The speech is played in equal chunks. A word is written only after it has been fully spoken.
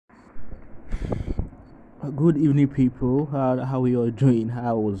Good evening, people. How are you all doing?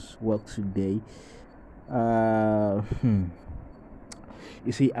 How was work today? Uh, hmm.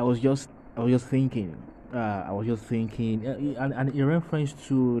 You see, I was just thinking. And in reference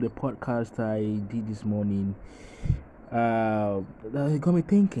to the podcast I did this morning, it got me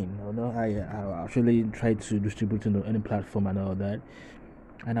thinking. I actually tried to distribute it on any platform and all that,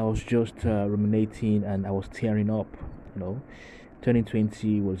 and I was just ruminating and I was tearing up. You know,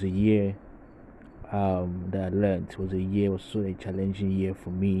 2020 was a year that I learned. Was a year was so a challenging year for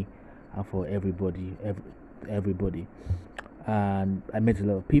me and for everybody. And I met a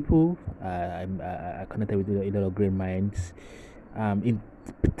lot of people. I connected with a lot of great minds. In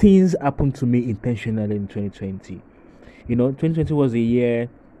Things happened to me intentionally in 2020. 2020 was a year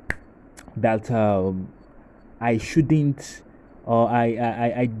that I shouldn't, or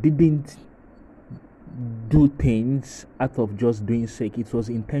I didn't do things out of just doing sake. It was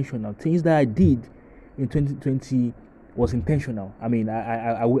intentional. Things that I did in 2020 was intentional. I mean,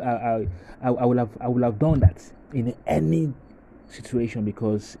 I would have done that in any situation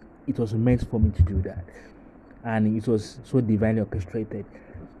because it was meant for me to do that, and it was so divinely orchestrated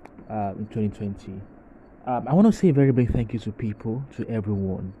in 2020. I want to say a very big thank you to people, to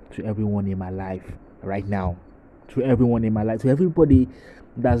everyone in my life right now, to everyone in my life, to everybody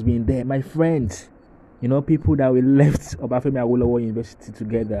that's been there, my friends. People that we left Obafemi Awolowo University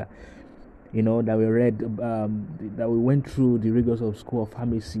together. That we read, that we went through the rigors of School of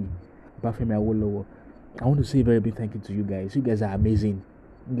Pharmacy, Obafemi Awolowo. I want to say a very big thank you to you guys. You guys are amazing.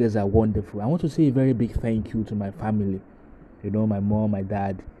 You guys are wonderful. I want to say a very big thank you to my family. My mom, my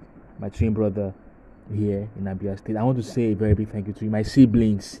dad, my twin brother here in Abia State. I want to say a very big thank you to you, my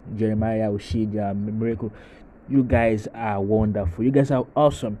siblings, Jeremiah, Oshija, Miracle. You guys are wonderful. You guys are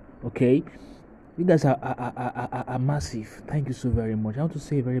awesome. Okay, you guys are massive. Thank you so very much. I want to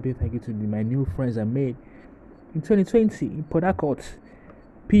say a very big thank you to my new friends I made in 2020 in Port Harcourt.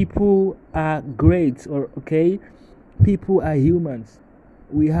 People are great, or okay, people are humans.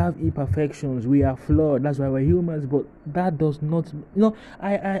 We have imperfections. We are flawed. That's why we're humans. But that does not,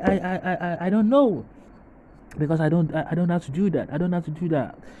 I don't know, because I don't have to do that. I don't have to do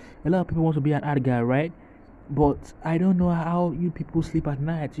that. A lot of people want to be an art guy, right? But I don't know how you people sleep at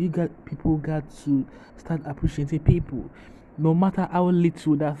night. People got to start appreciating people, no matter how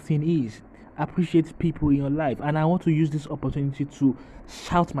little that thing is. Appreciate people in your life, and I want to use this opportunity to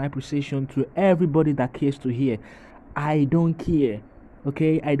shout my appreciation to everybody that cares to hear. I don't care,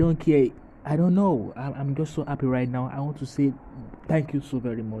 okay? I don't care. I don't know. I'm just so happy right now. I want to say thank you so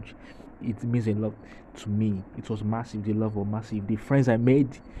very much. It means a lot to me. It was massive. The love was massive. The friends I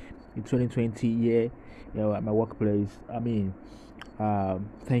made in 2020 year, at my workplace. I mean,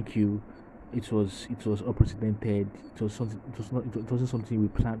 thank you. It was unprecedented. It was something. It wasn't something we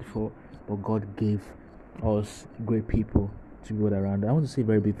planned for, but God gave us great people to build around. I want to say a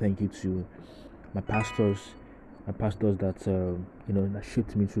very big thank you to my pastors, that that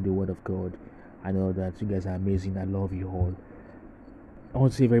shaped me through the Word of God. I know that you guys are amazing. I love you all. I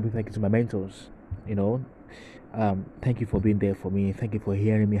want to say a very big thank you to my mentors. You know, thank you for being there for me. Thank you for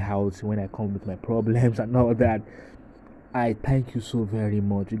hearing me out when I come with my problems and all that. I thank you so very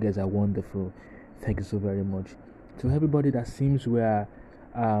much. You guys are wonderful. Thank you so very much. To everybody that seems we are,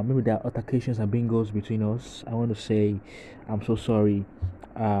 maybe there are altercations and bingos between us, I want to say I'm so sorry.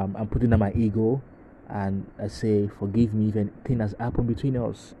 I'm putting down my ego, and I say forgive me if anything has happened between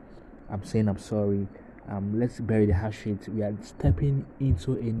us. I'm saying I'm sorry. Let's bury the hatchet. We are stepping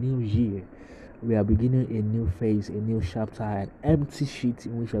into a new year. We are beginning a new phase, a new chapter, an empty sheet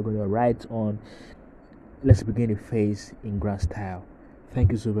in which we are going to write on. Let's begin a phase in grand style.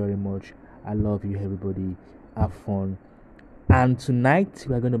 Thank you so very much. I love you, everybody. Have fun. And tonight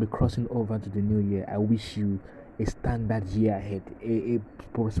we are going to be crossing over to the new year. I wish you a standard year ahead, a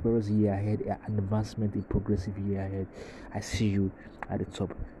prosperous year ahead, an advancement, a progressive year ahead. I see you at the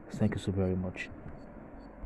top. Thank you so very much.